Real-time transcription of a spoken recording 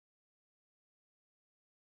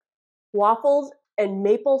waffles and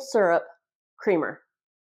maple syrup creamer.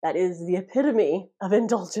 That is the epitome of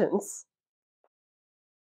indulgence.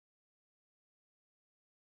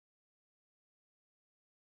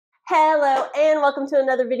 Hello and welcome to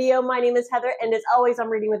another video. My name is Heather and as always I'm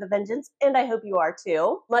reading with a vengeance and I hope you are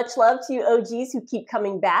too. Much love to you OGs who keep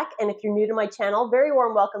coming back, and if you're new to my channel, very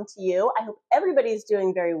warm welcome to you. I hope everybody is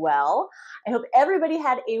doing very well. I hope everybody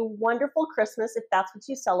had a wonderful Christmas if that's what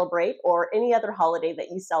you celebrate, or any other holiday that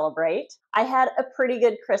you celebrate. I had a pretty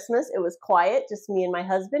good Christmas. It was quiet, just me and my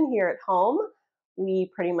husband here at home. We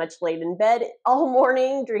pretty much laid in bed all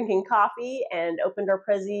morning drinking coffee and opened our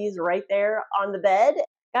prezzies right there on the bed.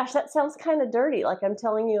 Gosh, that sounds kind of dirty, like I'm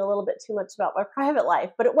telling you a little bit too much about my private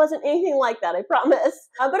life, but it wasn't anything like that, I promise.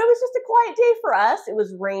 But it was just a quiet day for us. It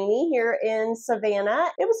was rainy here in Savannah.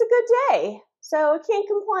 It was a good day, so I can't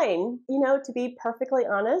complain. You know, to be perfectly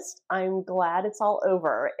honest, I'm glad it's all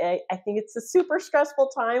over. I think it's a super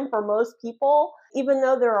stressful time for most people, even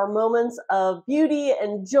though there are moments of beauty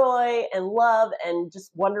and joy and love and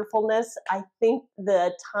just wonderfulness. I think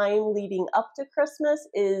the time leading up to Christmas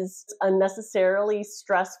is unnecessarily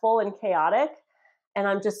stressful and chaotic, and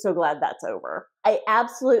I'm just so glad that's over. I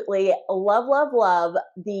absolutely love, love, love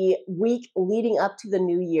the week leading up to the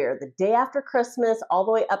new year, the day after Christmas, all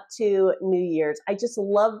the way up to New Year's. I just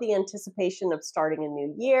love the anticipation of starting a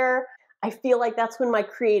new year. I feel like that's when my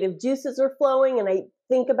creative juices are flowing and I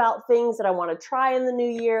think about things that I want to try in the new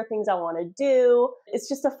year, things I want to do. It's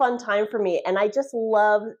just a fun time for me, and I just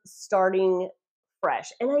love starting fresh.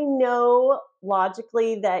 And I know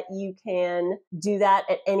logically that you can do that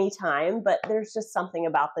at any time, but there's just something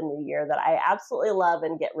about the new year that I absolutely love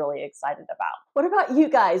and get really excited about. What about you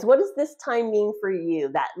guys? What does this time mean for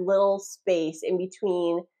you, that little space in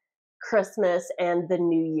between Christmas and the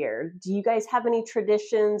new year? Do you guys have any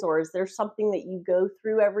traditions, or is there something that you go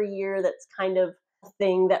through every year that's kind of a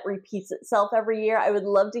thing that repeats itself every year? I would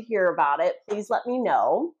love to hear about it. Please let me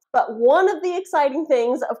know. But one of the exciting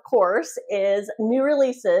things, of course, is new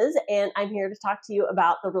releases, and I'm here to talk to you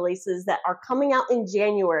about the releases that are coming out in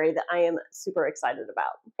January that I am super excited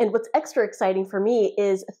about. And what's extra exciting for me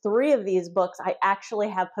is 3 of these books I actually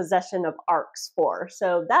have possession of ARCs for,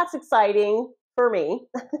 so that's exciting for me.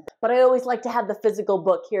 But I always like to have the physical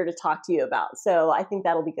book here to talk to you about, so I think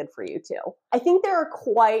that'll be good for you too. I think there are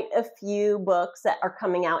quite a few books that are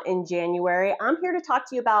coming out in January. I'm here to talk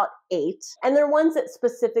to you about 8, and they're ones that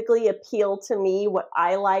specifically appeal to me, what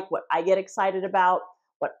I like, what I get excited about,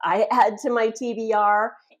 what I add to my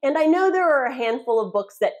TBR. And I know there are a handful of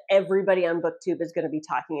books that everybody on Booktube is going to be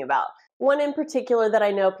talking about. One in particular that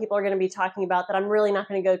I know people are going to be talking about that I'm really not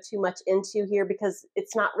going to go too much into here because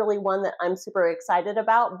it's not really one that I'm super excited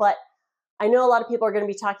about, but I know a lot of people are going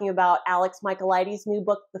to be talking about Alex Michaelides' new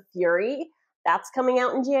book, The Fury. That's coming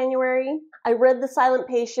out in January. I read The Silent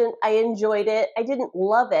Patient. I enjoyed it. I didn't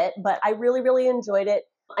love it, but I really, really enjoyed it.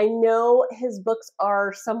 I know his books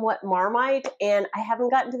are somewhat Marmite, and I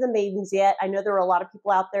haven't gotten to the Maidens yet. I know there are a lot of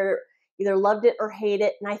people out there either loved it or hate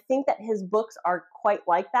it, and I think that his books are quite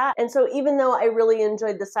like that. And so even though I really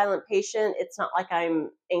enjoyed The Silent Patient, it's not like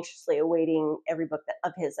I'm anxiously awaiting every book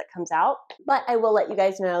of his that comes out. But I will let you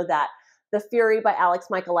guys know that The Fury by Alex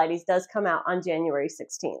Michaelides does come out on January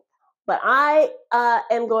 16th. But I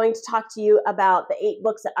am going to talk to you about the 8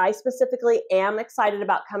 books that I specifically am excited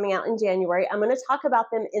about coming out in January. I'm going to talk about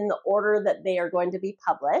them in the order that they are going to be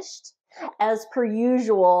published. As per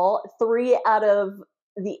usual, 3 out of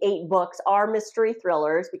the 8 books are mystery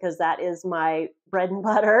thrillers because that is my bread and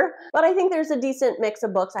butter. But I think there's a decent mix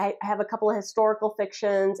of books. I have a couple of historical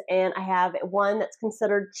fictions, and I have one that's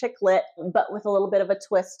considered chick lit, but with a little bit of a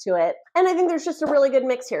twist to it. And I think there's just a really good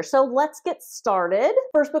mix here. So let's get started.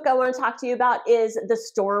 First book I want to talk to you about is The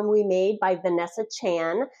Storm We Made by Vanessa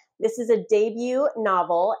Chan. This is a debut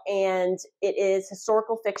novel, and it is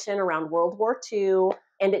historical fiction around World War II,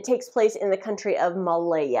 and it takes place in the country of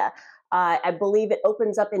Malaya. I believe it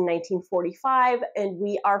opens up in 1945, and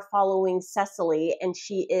we are following Cecily, and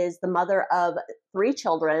she is the mother of 3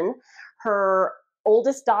 children. Her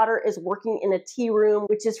oldest daughter is working in a tea room,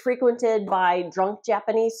 which is frequented by drunk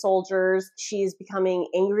Japanese soldiers. She is becoming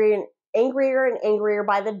angrier and angrier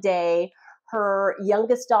by the day. Her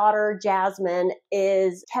youngest daughter, Jasmine,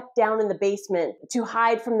 is kept down in the basement to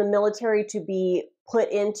hide from the military, to be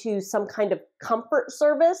put into some kind of comfort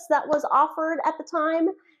service that was offered at the time.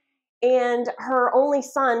 And her only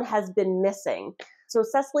son has been missing. So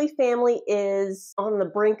Cecily's family is on the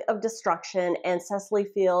brink of destruction, and Cecily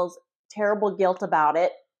feels terrible guilt about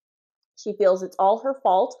it. She feels it's all her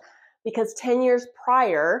fault because 10 years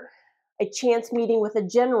prior, A chance meeting with a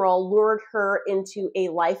general lured her into a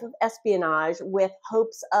life of espionage with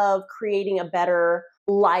hopes of creating a better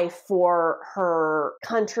life for her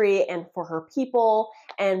country and for her people.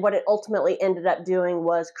 And what it ultimately ended up doing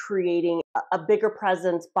was creating a bigger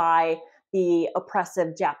presence by the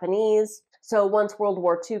oppressive Japanese. So once World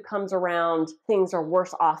War II comes around, things are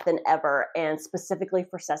worse off than ever, and specifically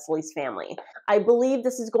for Cecily's family. I believe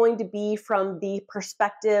this is going to be from the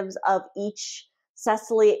perspectives of each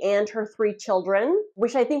Cecily and her 3 children,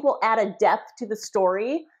 which I think will add a depth to the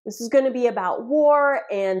story. This is going to be about war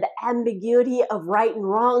and the ambiguity of right and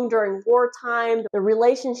wrong during wartime, the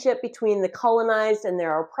relationship between the colonized and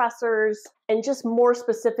their oppressors, and just more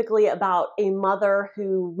specifically about a mother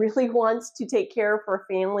who really wants to take care of her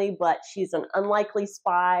family, but she's an unlikely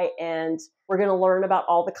spy, and we're going to learn about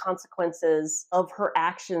all the consequences of her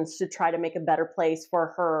actions to try to make a better place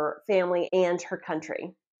for her family and her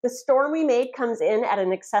country. The Storm We Made comes in at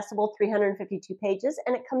an accessible 352 pages,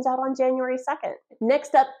 and it comes out on January 2nd.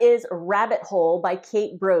 Next up is Rabbit Hole by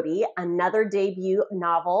Kate Brody, another debut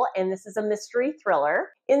novel, and this is a mystery thriller.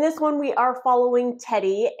 In this one, we are following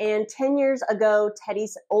Teddy, and 10 years ago,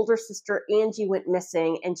 Teddy's older sister Angie went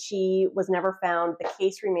missing, and she was never found. The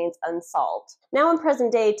case remains unsolved. Now in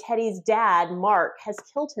present day, Teddy's dad, Mark, has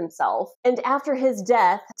killed himself, and after his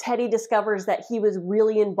death, Teddy discovers that he was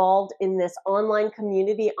really involved in this online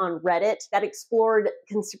community on Reddit that explored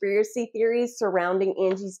conspiracy theories surrounding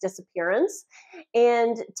Angie's disappearance,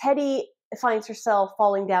 and Teddy finds herself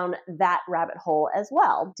falling down that rabbit hole as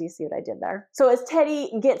well. Do you see what I did there? So as Teddy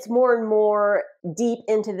gets more and more deep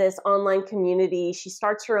into this online community, she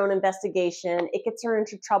starts her own investigation. It gets her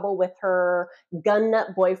into trouble with her gun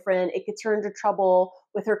nut boyfriend. It gets her into trouble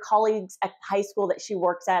with her colleagues at the high school that she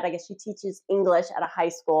works at. I guess she teaches English at a high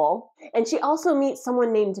school. And she also meets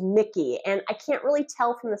someone named Mickey. And I can't really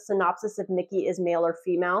tell from the synopsis if Mickey is male or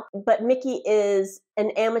female, but Mickey is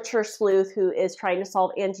an amateur sleuth who is trying to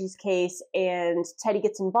solve Angie's case, and Teddy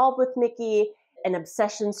gets involved with Mickey. An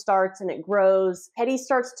obsession starts and it grows. Teddy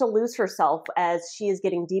starts to lose herself as she is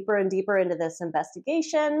getting deeper and deeper into this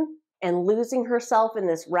investigation and losing herself in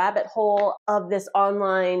this rabbit hole of this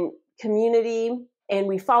online community. And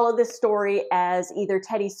we follow this story as either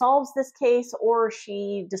Teddy solves this case or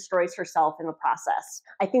she destroys herself in the process.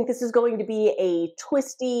 I think this is going to be a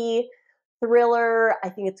twisty thriller. I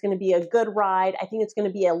think it's going to be a good ride. I think it's going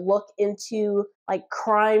to be a look into like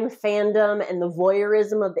crime fandom and the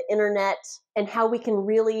voyeurism of the internet and how we can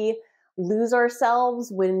really lose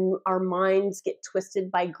ourselves when our minds get twisted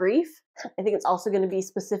by grief. I think it's also going to be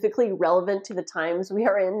specifically relevant to the times we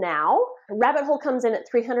are in now. Rabbit Hole comes in at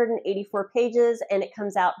 384 pages and it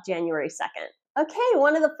comes out January 2nd. Okay,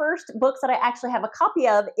 one of the first books that I actually have a copy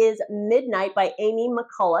of is Midnight by Amy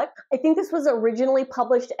McCulloch. I think this was originally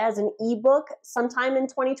published as an ebook sometime in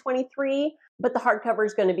 2023, but the hardcover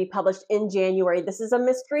is going to be published in January. This is a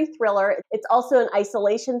mystery thriller. It's also an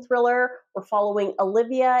isolation thriller. We're following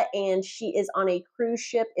Olivia, and she is on a cruise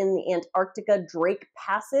ship in the Antarctica Drake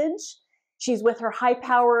Passage. She's with her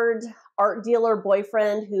high-powered art dealer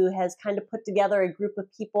boyfriend who has kind of put together a group of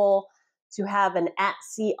people to have an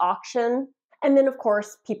at-sea auction. And then, of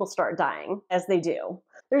course, people start dying, as they do.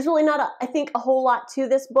 There's really not, I think, a whole lot to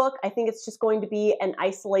this book. I think it's just going to be an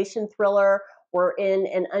isolation thriller. We're in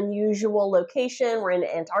an unusual location. We're in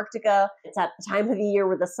Antarctica. It's at the time of the year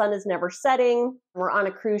where the sun is never setting. We're on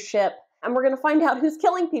a cruise ship, and we're going to find out who's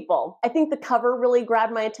killing people. I think the cover really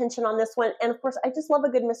grabbed my attention on this one. And, of course, I just love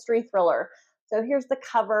a good mystery thriller. So here's the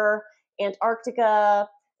cover, Antarctica.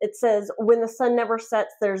 It says, when the sun never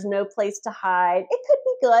sets, there's no place to hide. It could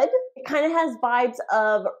be good. It kind of has vibes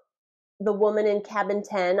of The Woman in Cabin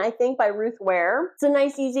 10, I think, by Ruth Ware. It's a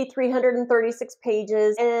nice, easy 336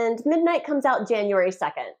 pages, and Midnight comes out January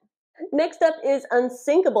 2nd. Next up is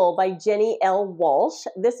Unsinkable by Jenny L. Walsh.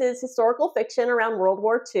 This is historical fiction around World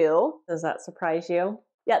War II. Does that surprise you?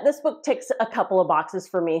 Yeah, this book ticks a couple of boxes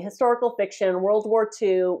for me. Historical fiction, World War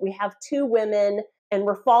II. We have 2 women, and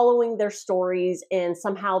we're following their stories, and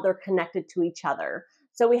somehow they're connected to each other.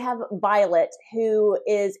 So we have Violet, who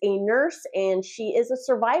is a nurse, and she is a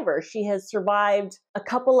survivor. She has survived a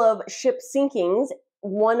couple of ship sinkings,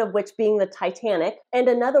 one of which being the Titanic, and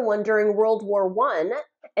another one during World War I.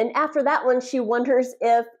 And after that one, she wonders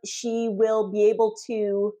if she will be able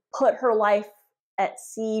to put her life at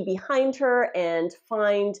sea behind her and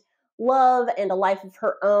find love and a life of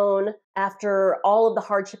her own after all of the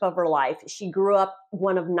hardship of her life. She grew up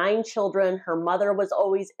one of 9 children. Her mother was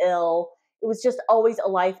always ill. It was just always a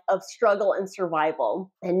life of struggle and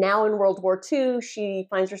survival. And now in World War II, she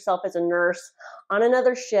finds herself as a nurse on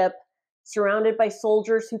another ship, surrounded by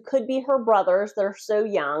soldiers who could be her brothers. They're so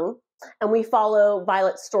young. and we follow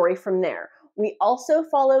Violet's story from there. We also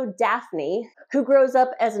follow Daphne, who grows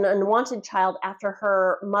up as an unwanted child after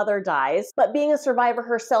her mother dies. But being a survivor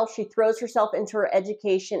herself, she throws herself into her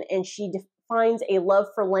education and she finds a love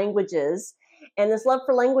for languages. And this love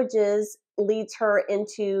for languages leads her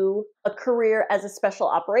into a career as a special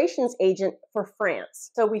operations agent for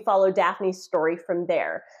France. So we follow Daphne's story from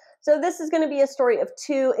there. So this is going to be a story of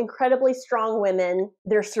two incredibly strong women.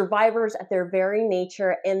 They're survivors at their very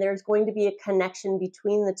nature, and there's going to be a connection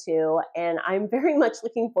between the two. And I'm very much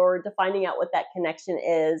looking forward to finding out what that connection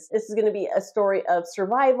is. This is going to be a story of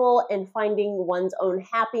survival and finding one's own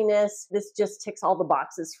happiness. This just ticks all the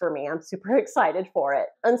boxes for me. I'm super excited for it.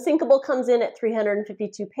 Unsinkable comes in at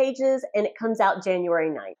 352 pages, and it comes out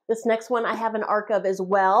January 9th. This next one I have an arc of as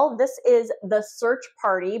well. This is The Search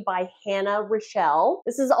Party by Hannah Rochelle.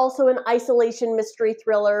 This is also an isolation mystery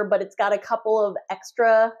thriller, but it's got a couple of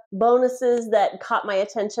extra bonuses that caught my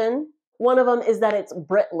attention. One of them is that it's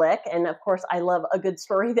Britlick, and of course I love a good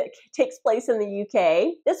story that takes place in the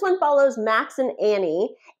UK. This one follows Max and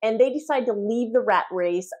Annie, and they decide to leave the rat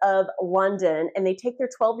race of London, and they take their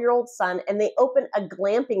 12-year-old son and they open a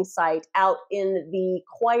glamping site out in the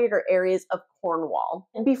quieter areas of Cornwall.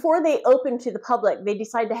 And before they open to the public, they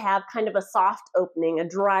decide to have kind of a soft opening, a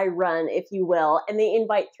dry run, if you will, and they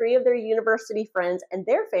invite 3 of their university friends and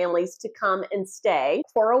their families to come and stay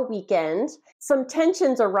for a weekend. Some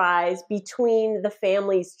tensions arise between the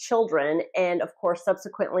family's children and, of course,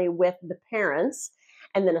 subsequently with the parents.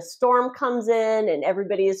 And then a storm comes in and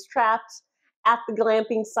everybody is trapped at the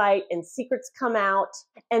glamping site and secrets come out,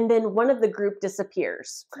 and then one of the group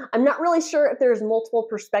disappears. I'm not really sure if there's multiple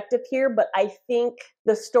perspective here, but I think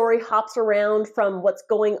the story hops around from what's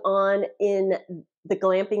going on in the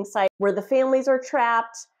glamping site where the families are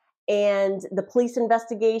trapped and the police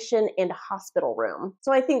investigation and a hospital room.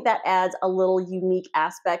 So I think that adds a little unique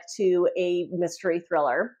aspect to a mystery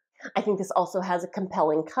thriller. I think this also has a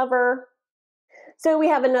compelling cover. So we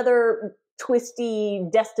have another twisty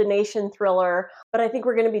destination thriller, but I think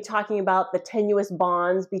we're going to be talking about the tenuous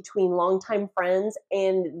bonds between longtime friends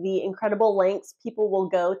and the incredible lengths people will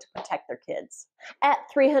go to protect their kids. At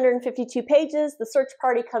 352 pages, The Search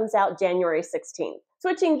Party comes out January 16th.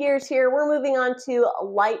 Switching gears here, we're moving on to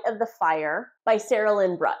Light of the Fire by Sarah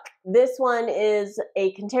Lynn Bruck. This one is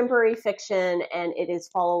a contemporary fiction, and it is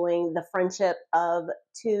following the friendship of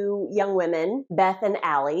 2 young women, Beth and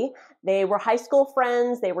Allie. They were high school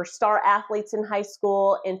friends. They were star athletes in high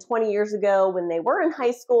school, and 20 years ago when they were in high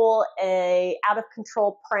school, a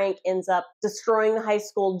out-of-control prank ends up destroying the high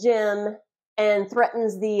school gym and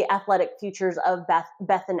threatens the athletic futures of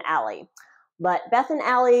Beth and Allie. But Beth and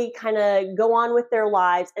Allie kind of go on with their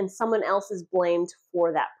lives, and someone else is blamed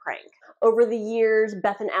for that prank. Over the years,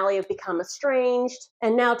 Beth and Allie have become estranged,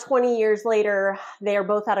 and now 20 years later, they are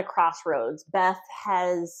both at a crossroads. Beth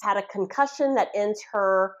has had a concussion that ends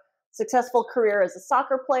her successful career as a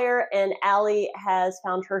soccer player, and Allie has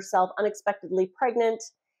found herself unexpectedly pregnant,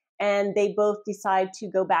 and they both decide to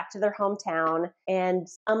go back to their hometown, and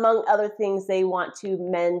among other things, they want to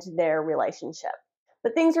mend their relationship.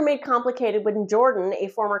 But things are made complicated when Jordan, a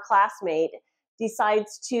former classmate,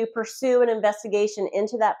 decides to pursue an investigation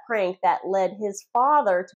into that prank that led his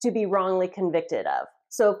father to be wrongly convicted of.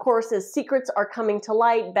 So, of course, as secrets are coming to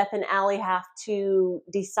light, Beth and Allie have to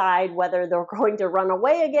decide whether they're going to run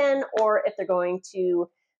away again or if they're going to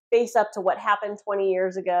face up to what happened 20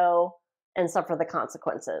 years ago and suffer the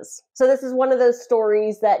consequences. So this is one of those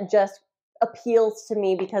stories that just appeals to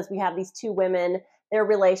me because we have these 2 women, their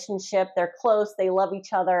relationship, they're close, they love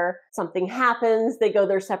each other, something happens, they go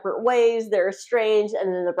their separate ways, they're estranged,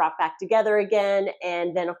 and then they're brought back together again.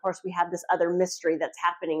 And then, of course, we have this other mystery that's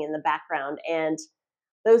happening in the background. And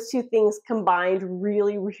those 2 things combined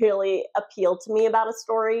really, really appeal to me about a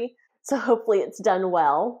story. So hopefully it's done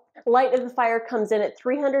well. Light of the Fire comes in at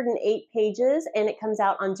 308 pages, and it comes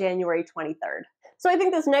out on January 23rd. So I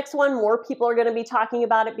think this next one, more people are going to be talking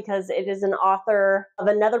about it because it is an author of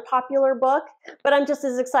another popular book, but I'm just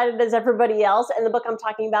as excited as everybody else. And the book I'm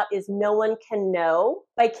talking about is No One Can Know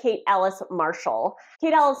by Kate Alice Marshall.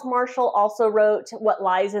 Kate Alice Marshall also wrote What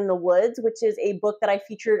Lies in the Woods, which is a book that I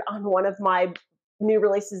featured on one of my new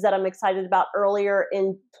releases that I'm excited about earlier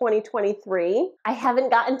in 2023. I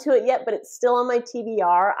haven't gotten to it yet, but it's still on my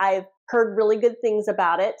TBR. I've heard really good things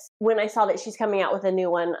about it. When I saw that she's coming out with a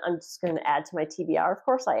new one, I'm just going to add to my TBR. Of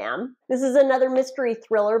course I am. This is another mystery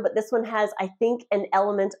thriller, but this one has, I think, an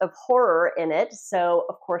element of horror in it. So,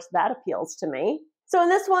 of course, that appeals to me. So in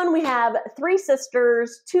this one, we have 3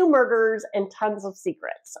 sisters, 2 murders, and tons of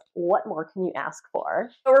secrets. What more can you ask for?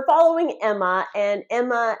 So we're following Emma, and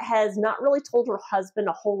Emma has not really told her husband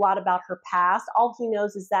a whole lot about her past. All he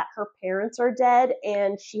knows is that her parents are dead,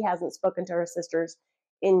 and she hasn't spoken to her sisters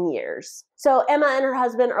in years. So Emma and her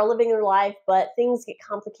husband are living their life, but things get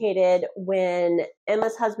complicated when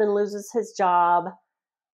Emma's husband loses his job.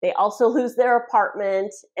 They also lose their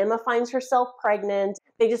apartment. Emma finds herself pregnant.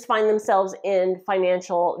 They just find themselves in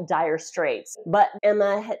financial dire straits. But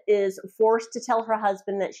Emma is forced to tell her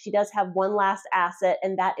husband that she does have one last asset,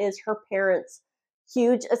 and that is her parents'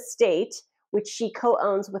 huge estate, which she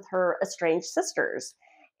co-owns with her estranged sisters.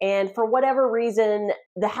 And for whatever reason,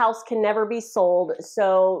 the house can never be sold,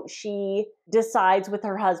 so she decides with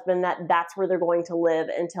her husband that that's where they're going to live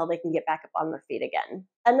until they can get back up on their feet again.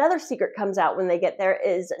 Another secret comes out when they get there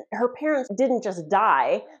is her parents didn't just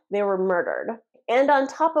die, they were murdered. And on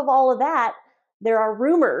top of all of that, there are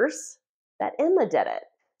rumors that Emma did it.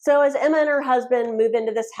 So as Emma and her husband move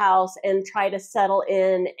into this house and try to settle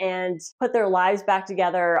in and put their lives back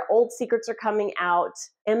together, old secrets are coming out.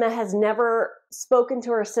 Emma has never spoken to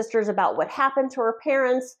her sisters about what happened to her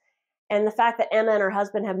parents, and the fact that Emma and her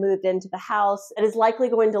husband have moved into the house, it is likely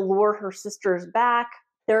going to lure her sisters back.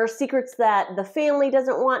 There are secrets that the family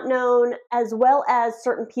doesn't want known, as well as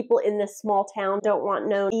certain people in this small town don't want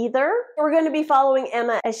known either. We're going to be following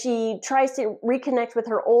Emma as she tries to reconnect with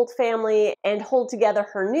her old family and hold together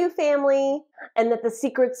her new family, and that the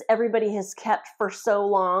secrets everybody has kept for so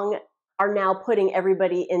long are now putting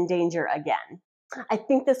everybody in danger again. I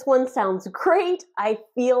think this one sounds great. I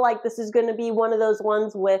feel like this is going to be one of those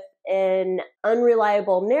ones with an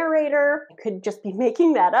unreliable narrator. I could just be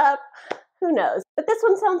making that up. Who knows? But this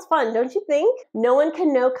one sounds fun, don't you think? No One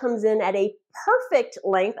Can Know comes in at a perfect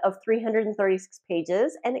length of 336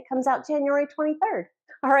 pages, and it comes out January 23rd.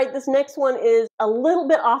 All right, this next one is a little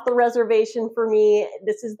bit off the reservation for me.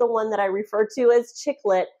 This is the one that I refer to as chick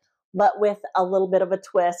lit, but with a little bit of a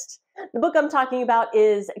twist. The book I'm talking about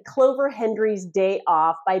is Clover, Hendry's Day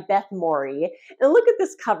Off by Beth Morey. And look at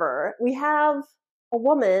this cover. We have a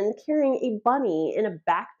woman carrying a bunny in a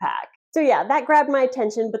backpack. So yeah, that grabbed my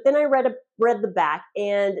attention, but then I read the back,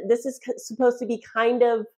 and this is supposed to be kind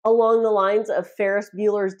of along the lines of Ferris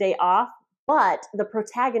Bueller's Day Off, but the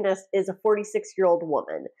protagonist is a 46-year-old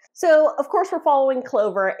woman. So of course we're following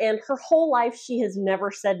Clover, and her whole life she has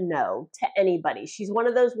never said no to anybody. She's one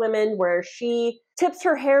of those women where she tips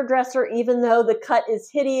her hairdresser even though the cut is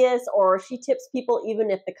hideous, or she tips people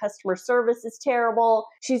even if the customer service is terrible.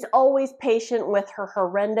 She's always patient with her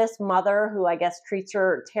horrendous mother, who I guess treats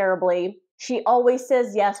her terribly. She always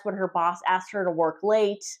says yes when her boss asks her to work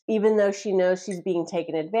late, even though she knows she's being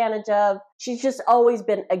taken advantage of. She's just always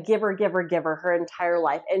been a giver, giver, giver her entire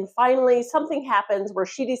life. And finally, something happens where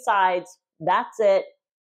she decides that's it.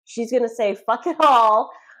 She's going to say, fuck it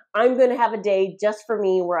all. I'm going to have a day just for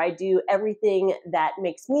me where I do everything that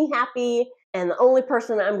makes me happy, and the only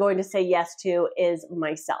person I'm going to say yes to is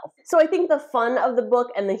myself. So I think the fun of the book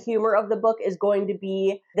and the humor of the book is going to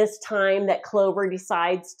be this time that Clover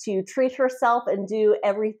decides to treat herself and do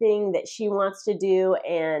everything that she wants to do,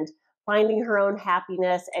 and finding her own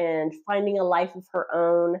happiness and finding a life of her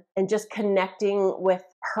own and just connecting with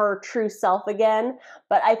her true self again.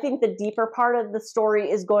 But I think the deeper part of the story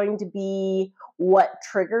is going to be what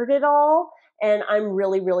triggered it all. And I'm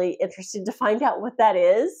really, really interested to find out what that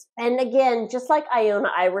is. And again, just like Iona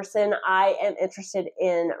Iverson, I am interested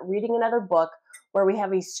in reading another book where we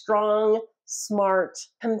have a strong, smart,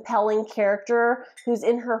 compelling character who's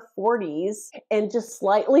in her 40s and just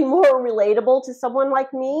slightly more relatable to someone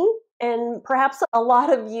like me and perhaps a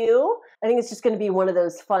lot of you. I think it's just going to be one of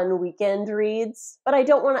those fun weekend reads, but I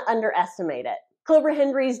don't want to underestimate it. Clover,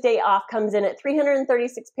 Hendry's Day Off comes in at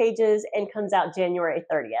 336 pages and comes out January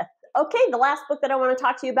 30th. Okay, the last book that I want to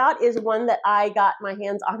talk to you about is one that I got my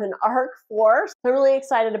hands on an ARC for. So I'm really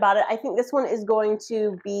excited about it. I think this one is going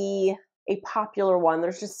to be a popular one.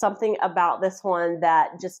 There's just something about this one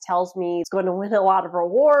that just tells me it's going to win a lot of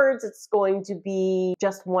rewards. It's going to be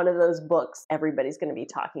just one of those books everybody's going to be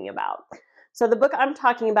talking about. So the book I'm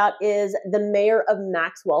talking about is The Mayor of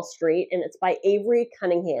Maxwell Street, and it's by Avery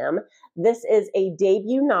Cunningham. This is a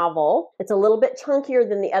debut novel. It's a little bit chunkier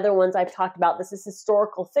than the other ones I've talked about. This is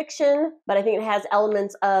historical fiction, but I think it has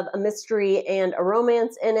elements of a mystery and a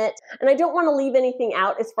romance in it. And I don't want to leave anything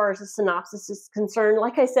out as far as the synopsis is concerned.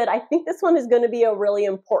 Like I said, I think this one is going to be a really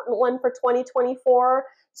important one for 2024.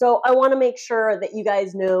 So I want to make sure that you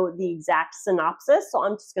guys know the exact synopsis. So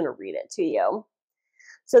I'm just going to read it to you.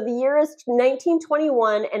 So the year is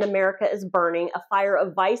 1921 and America is burning. A fire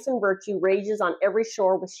of vice and virtue rages on every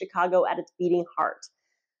shore with Chicago at its beating heart.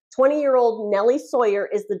 20-year-old Nellie Sawyer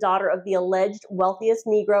is the daughter of the alleged wealthiest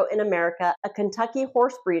Negro in America, a Kentucky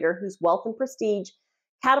horse breeder whose wealth and prestige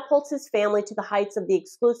catapults his family to the heights of the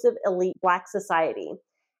exclusive elite Black society.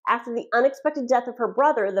 After the unexpected death of her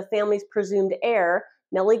brother, the family's presumed heir,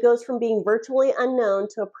 Nellie goes from being virtually unknown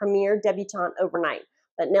to a premier debutante overnight.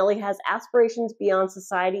 But Nellie has aspirations beyond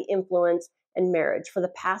society influence and marriage. For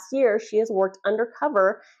the past year, she has worked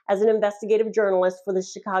undercover as an investigative journalist for the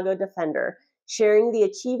Chicago Defender, sharing the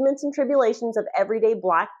achievements and tribulations of everyday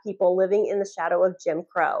Black people living in the shadow of Jim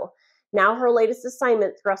Crow. Now her latest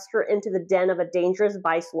assignment thrust her into the den of a dangerous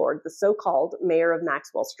vice lord, the so-called mayor of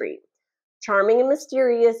Maxwell Street. Charming and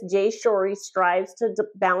mysterious, Jay Shorey strives to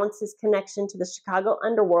balance his connection to the Chicago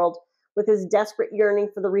underworld with his desperate yearning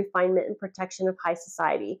for the refinement and protection of high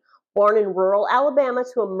society. Born in rural Alabama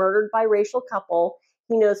to a murdered biracial couple,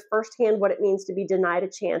 he knows firsthand what it means to be denied a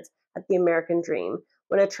chance at the American dream.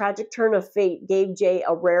 When a tragic turn of fate gave Jay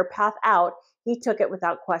a rare path out, he took it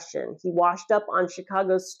without question. He washed up on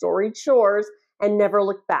Chicago's storied shores and never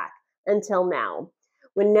looked back, until now.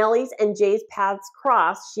 When Nellie's and Jay's paths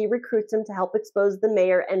cross, she recruits him to help expose the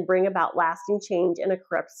mayor and bring about lasting change in a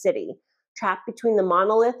corrupt city. Trapped between the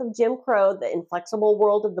monolith of Jim Crow, the inflexible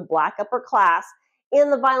world of the Black upper class,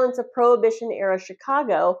 and the violence of Prohibition-era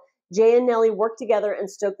Chicago, Jay and Nellie work together and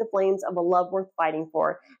stoke the flames of a love worth fighting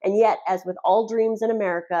for. And yet, as with all dreams in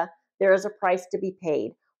America, there is a price to be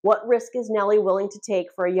paid. What risk is Nellie willing to take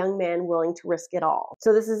for a young man willing to risk it all?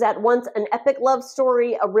 So this is at once an epic love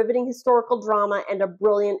story, a riveting historical drama, and a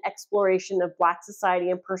brilliant exploration of Black society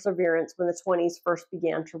and perseverance when the 20s first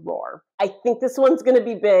began to roar. I think this one's going to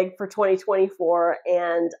be big for 2024,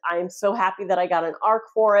 and I'm so happy that I got an ARC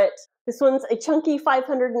for it. This one's a chunky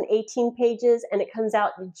 518 pages, and it comes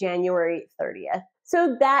out January 30th.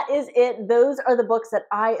 So that is it. Those are the books that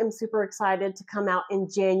I am super excited to come out in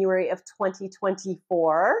January of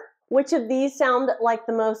 2024. Which of these sound like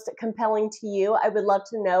the most compelling to you? I would love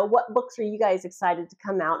to know. What books are you guys excited to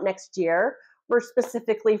come out next year, or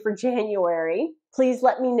specifically for January? Please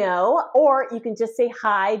let me know, or you can just say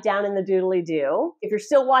hi down in the doodly-doo. If you're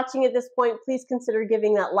still watching at this point, please consider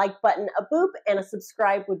giving that like button a boop, and a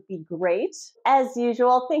subscribe would be great. As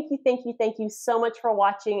usual, thank you so much for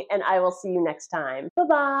watching, and I will see you next time.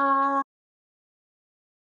 Bye-bye!